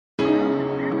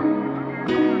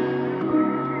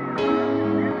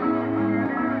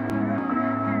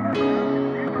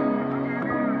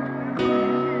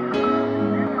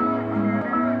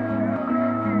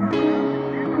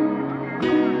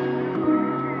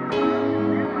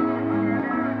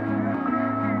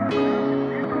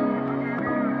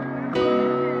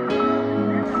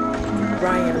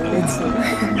Excellent.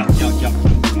 Yup.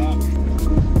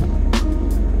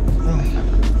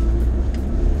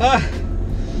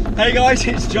 Hey guys,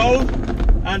 it's Joel,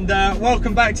 and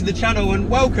welcome back to the channel, and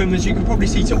welcome, as you can probably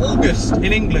see, to August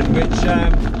in England, which,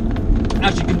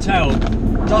 as you can tell,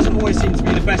 doesn't always seem to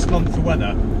be the best month for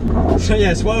weather. So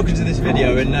yes, welcome to this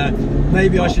video, and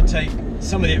maybe I should take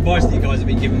some of the advice that you guys have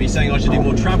been giving me, saying I should do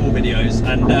more travel videos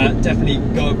and definitely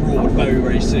go abroad very,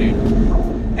 very soon.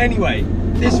 Anyway,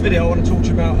 this video I want to talk to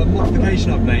you about a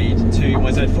modification I've made to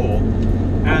my Z4,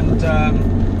 and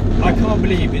I can't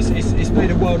believe it's made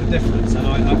a world of difference, and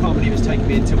I can't believe it's taken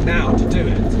me until now to do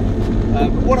it.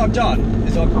 But what I've done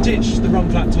is I've ditched the Run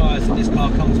Flat tyres that this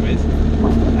car comes with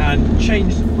and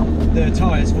changed the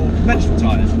tyres for conventional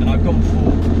tyres, and I've gone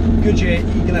for Goodyear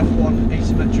Eagle F1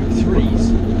 Asymmetric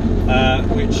 3s,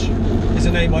 which is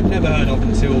a name I'd never heard of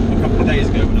until a couple of days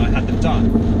ago when I had them done.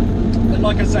 But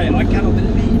like I say, I cannot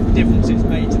believe the difference it's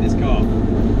made to this car.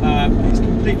 It's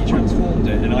completely transformed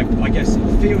it, and I guess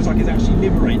it feels like it's actually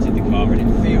liberated the car, and it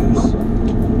feels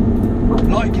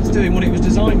like it's doing what it was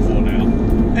designed for now.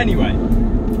 Anyway,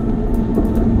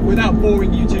 without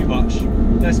boring you too much,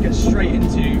 let's get straight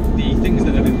into the things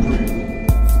that have improved.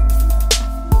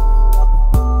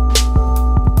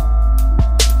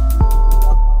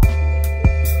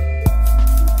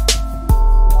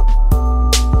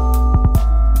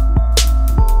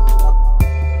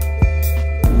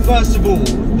 First of all,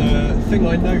 the thing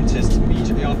I noticed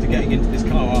immediately after getting into this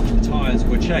car, after the tyres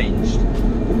were changed,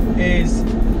 is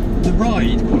the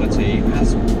ride quality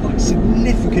has like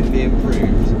significantly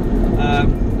improved.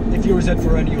 If you're a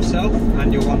Z4 owner yourself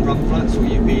and you're on Run Flats, or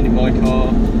you've been in my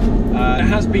car, it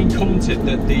has been commented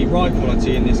that the ride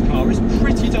quality in this car is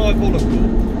pretty diabolical.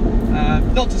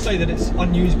 Not to say that it's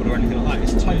unusable or anything like that,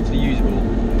 it's totally usable,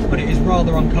 but it is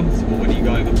rather uncomfortable when you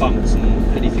go over bumps and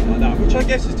anything like that, which I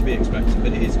guess is to be expected,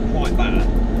 but it is quite bad.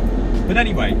 But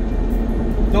anyway,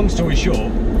 long story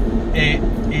short, it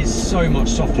is so much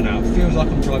softer now. It feels like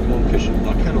I'm driving on cushions.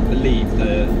 I cannot believe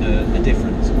the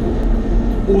difference.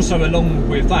 Also, along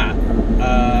with that,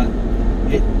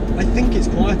 I think it's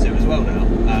quieter as well now.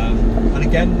 And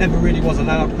again, never really was a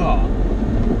loud car,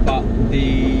 but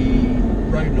the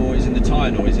road noise and the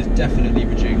tyre noise is definitely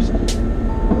reduced.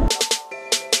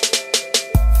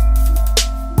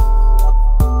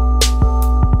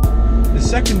 The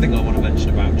second thing I want to mention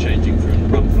about changing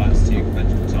from Run Flats to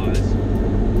conventional tyres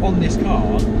on this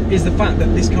car is the fact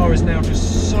that this car is now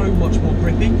just so much more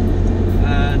grippy,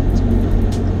 and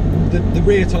the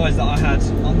rear tyres that I had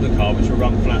on the car, which were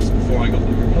Run Flats before I got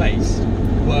them replaced,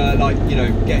 were like, you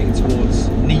know, getting towards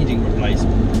needing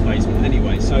replacement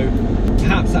anyway, so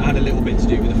perhaps that had a little bit to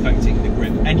do with affecting the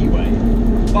grip anyway.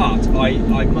 But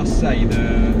I must say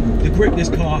the grip this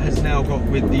car has now got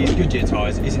with these Goodyear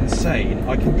tyres is insane.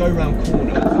 I can go around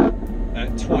corners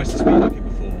at twice the speed I could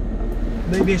before.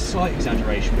 Maybe a slight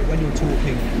exaggeration, but when you're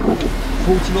talking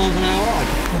 40 miles an hour, I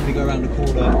could probably go around a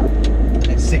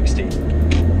corner at 60.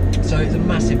 So it's a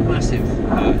massive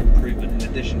improvement in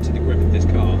addition to the grip of this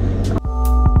car.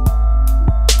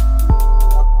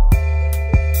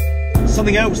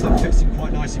 Something else that fits in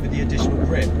quite nicely with the additional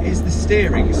grip is the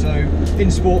steering. So in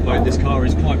sport mode, this car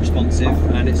is quite responsive,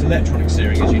 and it's electronic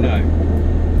steering, as you know.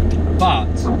 But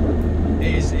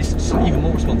it's even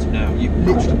more responsive now. You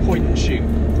literally point and shoot,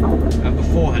 and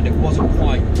beforehand it wasn't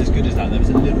quite as good as that. There was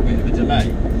a little bit of a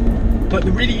delay. But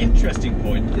the really interesting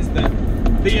point is that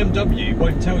BMW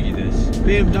won't tell you this.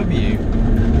 BMW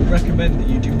will recommend that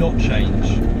you do not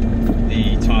change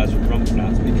the tyres from Run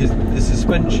Flats, because the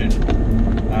suspension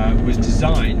was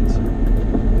designed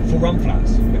for Run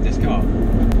Flats with this car.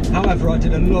 However, I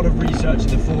did a lot of research in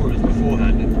the forums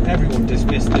beforehand, and everyone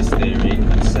dismissed this theory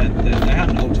and said that they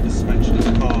hadn't altered the suspension, and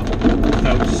the car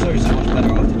felt so much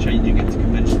better after changing it to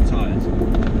conventional tyres.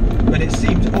 But it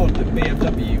seems odd that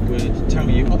BMW would tell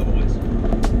you otherwise.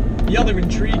 The other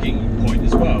intriguing point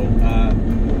as well,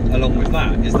 along with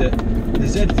that, is that the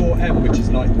Z4M, which is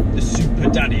like the super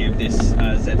daddy of this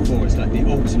Z4, it's like the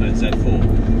ultimate Z4,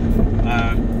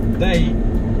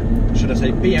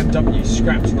 BMW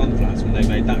scrapped Run Flats when they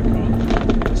made that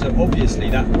car. So obviously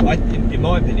that, in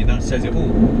my opinion, that says it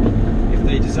all. If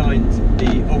they designed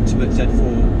the ultimate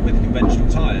Z4 with conventional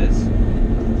tyres,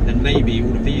 then maybe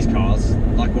all of these cars,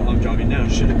 like what I'm driving now,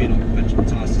 should have been on conventional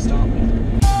tyres to start with.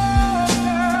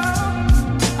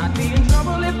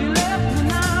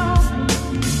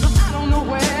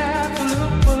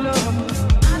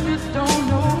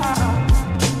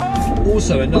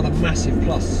 Also, another massive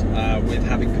plus with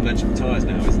having conventional tyres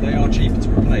now is they are cheaper to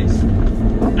replace.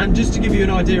 And just to give you an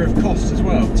idea of cost as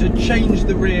well, to change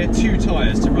the rear two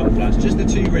tyres to Run Flats, just the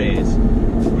two rears,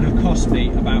 would have cost me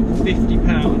about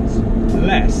 £50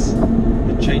 less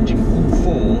than changing all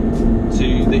four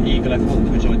to the Eagle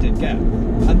F1s, which I did get.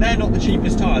 And they're not the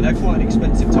cheapest tyre, they're quite an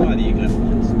expensive tyre, the Eagle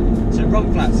F1s. So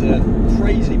Run Flats are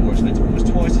crazily more expensive, almost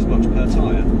twice as much per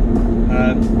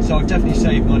tyre. So I've definitely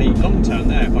saved money long term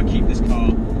there if I keep this car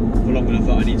for long enough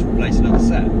that I need to replace another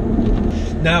set.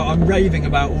 Now I'm raving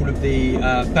about all of the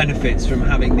benefits from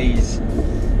having these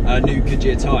new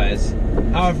Goodyear tyres.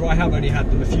 However, I have only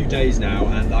had them a few days now,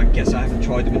 and I guess I haven't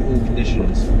tried them in all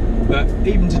conditions. But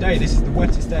even today, this is the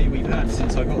wettest day we've had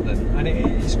since I got them, and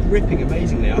it's gripping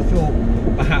amazingly. I thought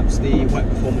perhaps the wet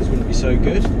performance wouldn't be so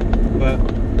good, but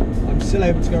I'm still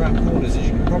able to go around corners, as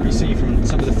you can probably see from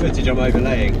some of the footage I'm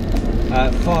overlaying,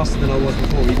 faster than I was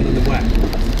before, even in the wet.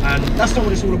 And that's not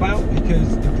what it's all about,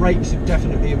 because the brakes have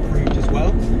definitely improved as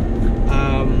well.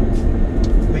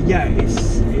 But yeah,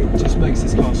 it just makes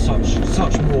this car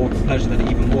such more pleasure than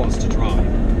it even was to drive.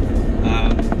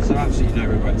 So absolutely no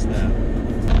regrets there.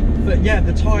 But yeah,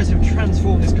 the tyres have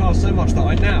transformed this car so much that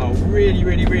I now really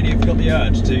have got the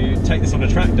urge to take this on a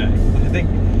track day.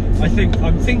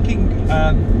 I'm thinking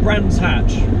Brands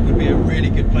Hatch would be a really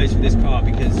good place for this car,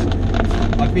 because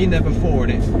I've been there before,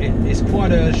 and it's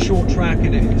quite a short track,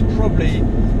 and it's probably,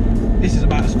 this is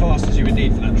about as fast as you would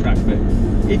need for that track. But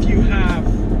if you have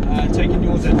taken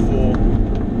your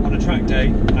Z4 on a track day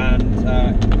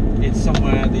and it's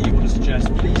somewhere that you want to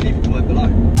suggest, please leave a comment below.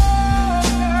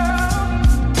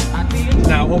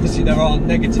 Now obviously there are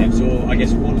negatives, or I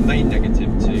guess one main negative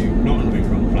to not having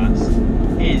Run Flats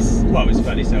is, well, it's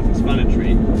fairly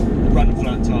self-explanatory. The Run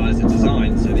Flat tyres are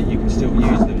designed so that you can still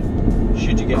use them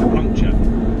should you get a puncture,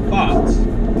 but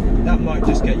that might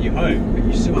just get you home, but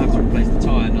you still have to replace the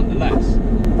tyre nonetheless.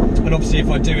 And obviously if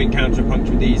I do encounter a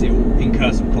puncture with these, it will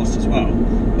incur some cost as well,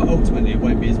 but ultimately it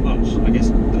won't be as much. I guess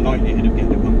the likelihood of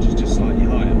getting a puncture is just slightly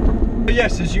higher. But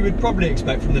yes, as you would probably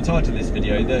expect from the title of this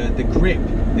video, the grip,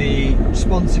 the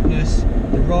responsiveness,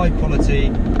 the ride quality,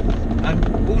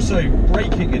 and also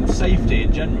braking and safety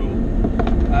in general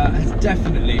has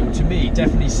definitely, to me,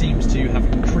 definitely seems to have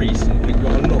increased and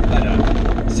got a lot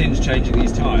better since changing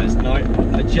these tyres. And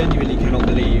I genuinely cannot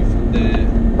believe the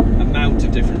amount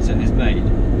of difference it has made.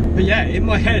 But yeah, in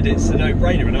my head it's a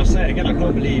no-brainer, and I'll say it again, I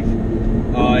can't believe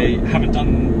I haven't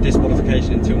done this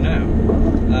modification until now.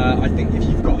 I think if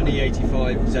you've got an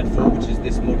E85 Z4, which is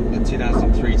this model, the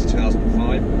 2003 to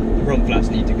 2005, the Run Flats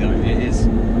need to go. It is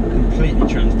completely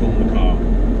transformed the car,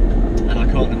 and I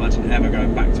can't imagine ever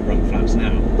going back to Run Flats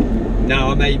now. Now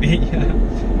I may be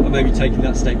taking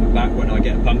that statement back when I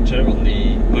get a puncture on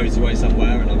the motorway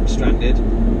somewhere and I'm stranded,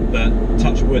 but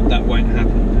touch wood, that won't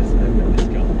happen. There's no way this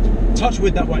car. Touch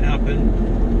wood, that won't happen.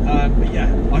 But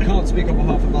yeah, I can't speak on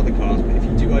behalf of other cars, but if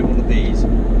you do own one of these,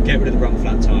 get rid of the Run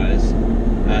Flat tyres,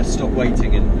 stop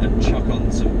waiting and chuck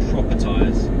on some proper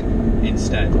tyres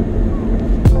instead.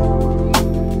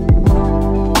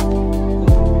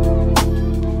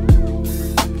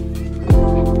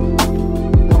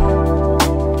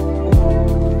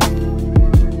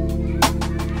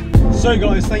 So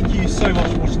guys, thank you so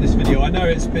much for watching this video. I know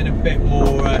it's been a bit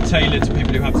more tailored to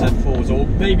people who have Z4s, or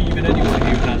maybe even anyone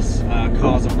who has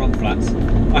cars and Run Flats.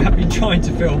 I have been trying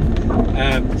to film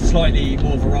slightly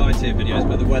more variety of videos,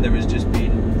 but the weather has just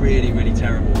been really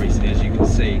terrible recently, as you can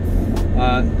see.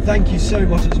 Thank you so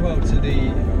much as well to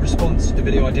the response to the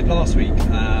video I did last week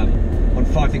on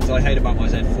 5 things I hate about my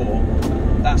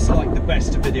Z4. That's like the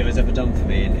best a video has ever done for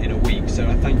me in a week, so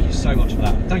I thank you so much for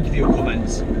that. Thank you for your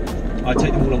comments. I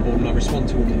take them all on board and I respond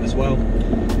to all of them as well.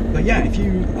 But yeah, if you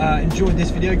enjoyed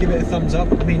this video, give it a thumbs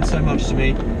up. It means so much to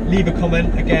me. Leave a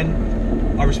comment. Again,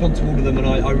 I respond to all of them, and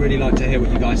I really like to hear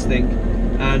what you guys think.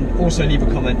 And also leave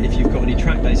a comment if you've got any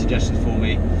track day suggestions for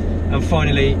me. And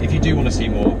finally, if you do want to see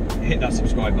more, hit that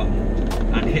subscribe button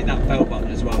and hit that bell button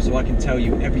as well, so I can tell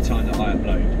you every time that I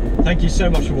upload. Thank you so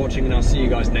much for watching, and I'll see you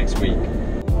guys next week.